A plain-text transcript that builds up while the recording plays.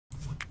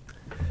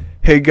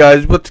Hey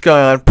guys, what's going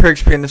on?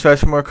 Pricks in this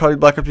for more Call of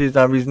Black Ops 3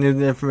 Zombies news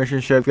and information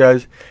shared,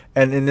 guys.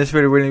 And in this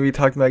video, we're going to be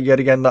talking about yet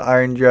again the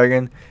Iron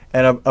Dragon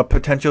and a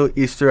potential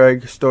Easter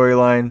egg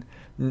storyline,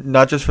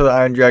 not just for the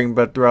Iron Dragon,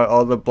 but throughout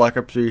all the Black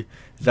Ops 3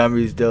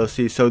 Zombies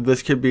DLC. So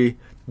this could be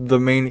the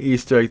main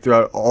Easter egg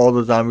throughout all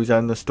the zombies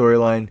on the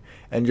storyline,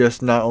 and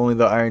just not only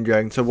the Iron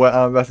Dragon. So what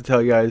I'm about to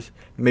tell you guys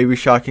may be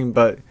shocking,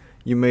 but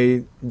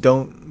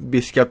don't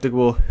be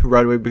skeptical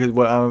right away, because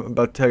what I'm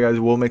about to tell you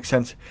guys will make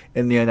sense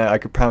in the end. I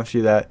can promise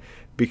you that,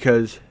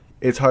 because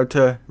it's hard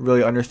to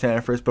really understand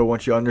at first, but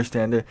once you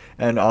understand it,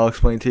 and I'll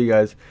explain to you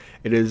guys,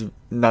 it is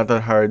not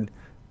that hard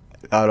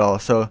at all.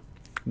 So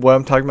what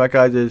I'm talking about,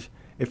 guys, is,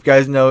 if you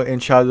guys know, in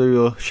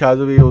Shadows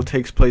of Evil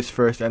takes place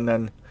first, and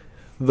then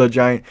the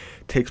Giant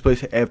takes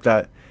place after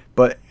that.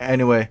 But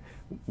anyway,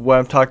 what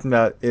I'm talking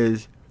about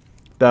is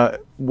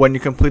that when you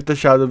complete the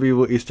Shadow of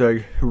Evil Easter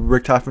egg,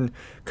 Richtofen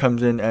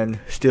comes in and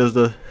steals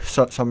the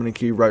summoning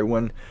key right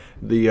when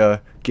the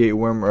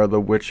Gateworm or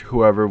the witch,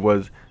 whoever,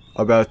 was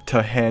about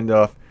to hand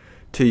off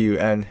to you,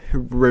 and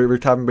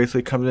Richtofen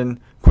basically comes in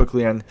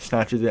quickly and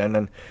snatches it and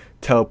then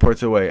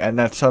teleports away. And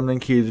that summoning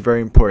key is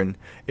very important.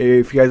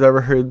 If you guys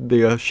ever heard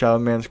the Shadow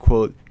Man's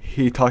quote,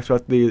 he talks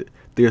about the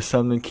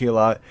summoning key a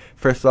lot.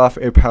 First off,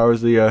 it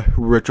powers the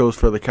rituals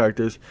for the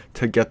characters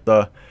to get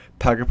the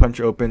Pack-a-Punch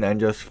open, and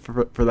just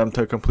for them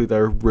to complete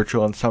their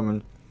ritual and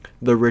summon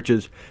the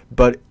riches.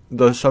 But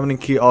the summoning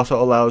key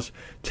also allows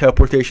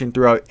teleportation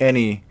throughout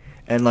any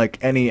and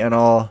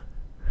all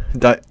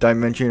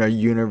dimension or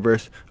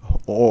universe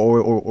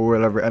or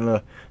whatever.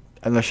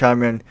 And the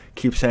Shaman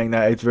keeps saying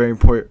that it's very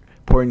important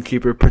to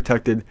keep it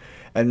protected.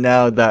 And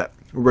now that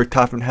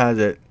Richtofen has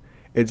it,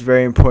 it's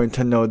very important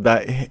to know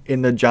that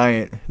in the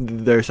Giant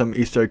there's some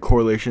Easter egg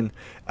correlation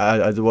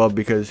as well,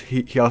 because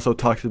he also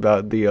talks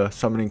about the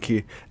summoning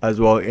key as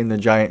well in the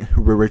Giant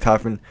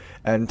Richtofen.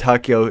 And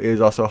Takeo is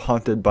also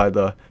haunted by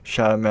the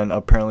Shadow Man,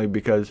 apparently,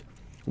 because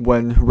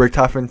when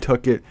Richtofen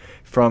took it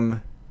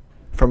from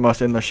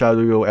us in the Shadow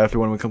of Evil, after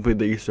when we completed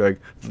the Easter egg,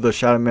 the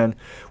Shadow Man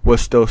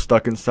was still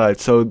stuck inside.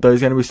 So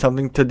there's going to be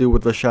something to do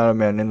with the Shadow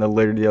Man in the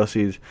later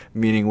DLCs,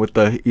 meaning with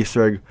the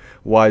Easter egg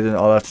wise and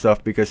all that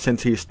stuff, because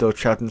since he's still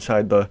trapped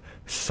inside the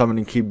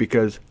summoning key,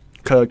 because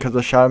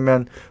the Shadow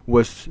Man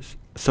was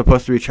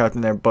supposed to be trapped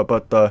in there,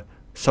 but the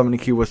summoning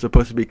key was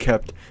supposed to be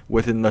kept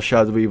within the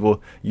Shadow of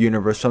Evil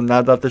universe. So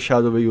now that the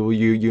Shadow of Evil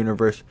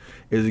universe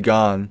is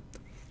gone,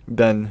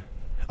 then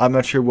I'm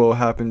not sure what will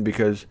happen,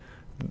 because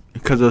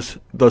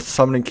the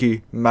summoning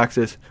key,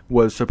 Maxis,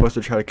 was supposed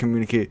to try to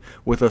communicate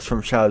with us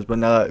from Shadows. But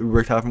now that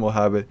Richtofen will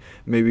have it,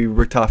 maybe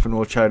Richtofen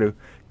will try to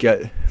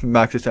get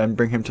Maxis and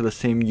bring him to the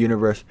same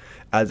universe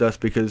as us,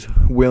 because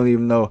we don't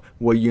even know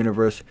what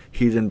universe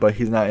he's in, but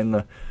he's not in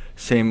the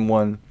same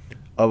one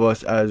of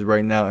us as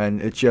right now.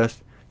 And it's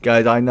just,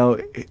 guys, I know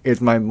it's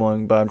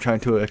mind-blowing, but I'm trying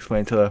to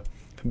explain to the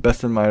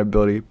best of my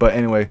ability. But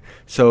anyway,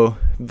 so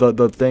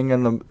the thing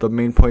and the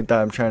main point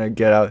that I'm trying to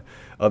get out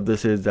of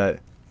this is that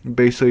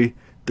basically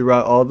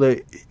throughout all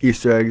the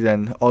Easter eggs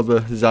and all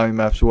the zombie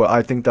maps, what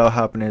I think that'll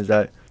happen is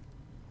that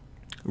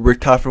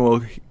Richtofen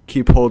will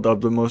keep hold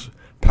of the most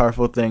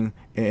powerful thing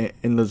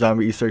in the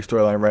zombie Easter egg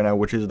storyline right now,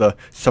 which is the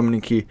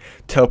summoning key,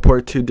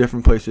 teleport to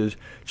different places,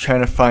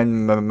 trying to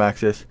find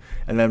Maxis,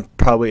 and then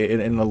probably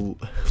in the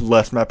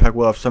last map pack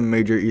we'll have some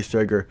major Easter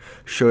egg or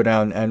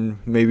showdown, and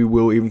maybe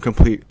we'll even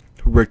complete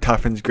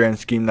Richtofen's grand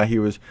scheme that he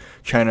was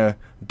trying to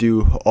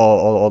do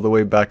all the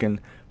way back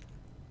in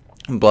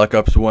Black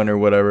Ops 1 or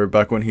whatever,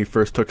 back when he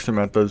first took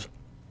Samantha's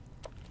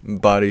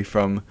body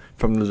from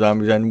the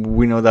zombies. And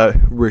we know that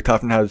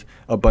Richtofen has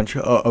a bunch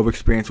of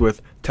experience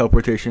with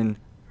teleportation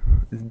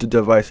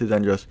devices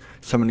and just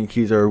summoning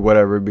keys or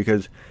whatever,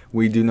 because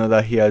we do know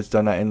that he has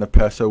done that in the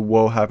past. So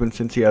what will happen,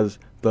 since he has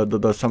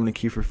the summoning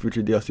key for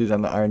future DLCs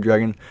and the Iron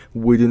Dragon,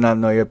 we do not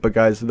know yet. But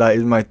guys, that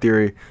is my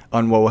theory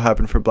on what will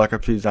happen for Black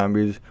Ops 3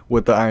 Zombies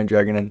with the Iron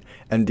Dragon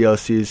and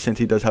DLCs, since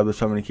he does have the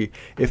summoning key.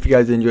 If you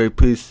guys enjoyed,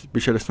 please be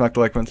sure to smack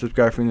the like button,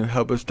 subscribe for you,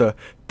 help us to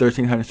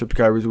 1,300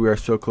 subscribers. We are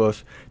so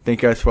close.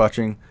 Thank you guys for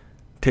watching.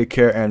 Take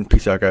care and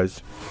peace out,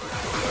 guys.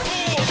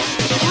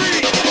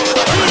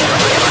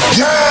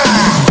 Yeah!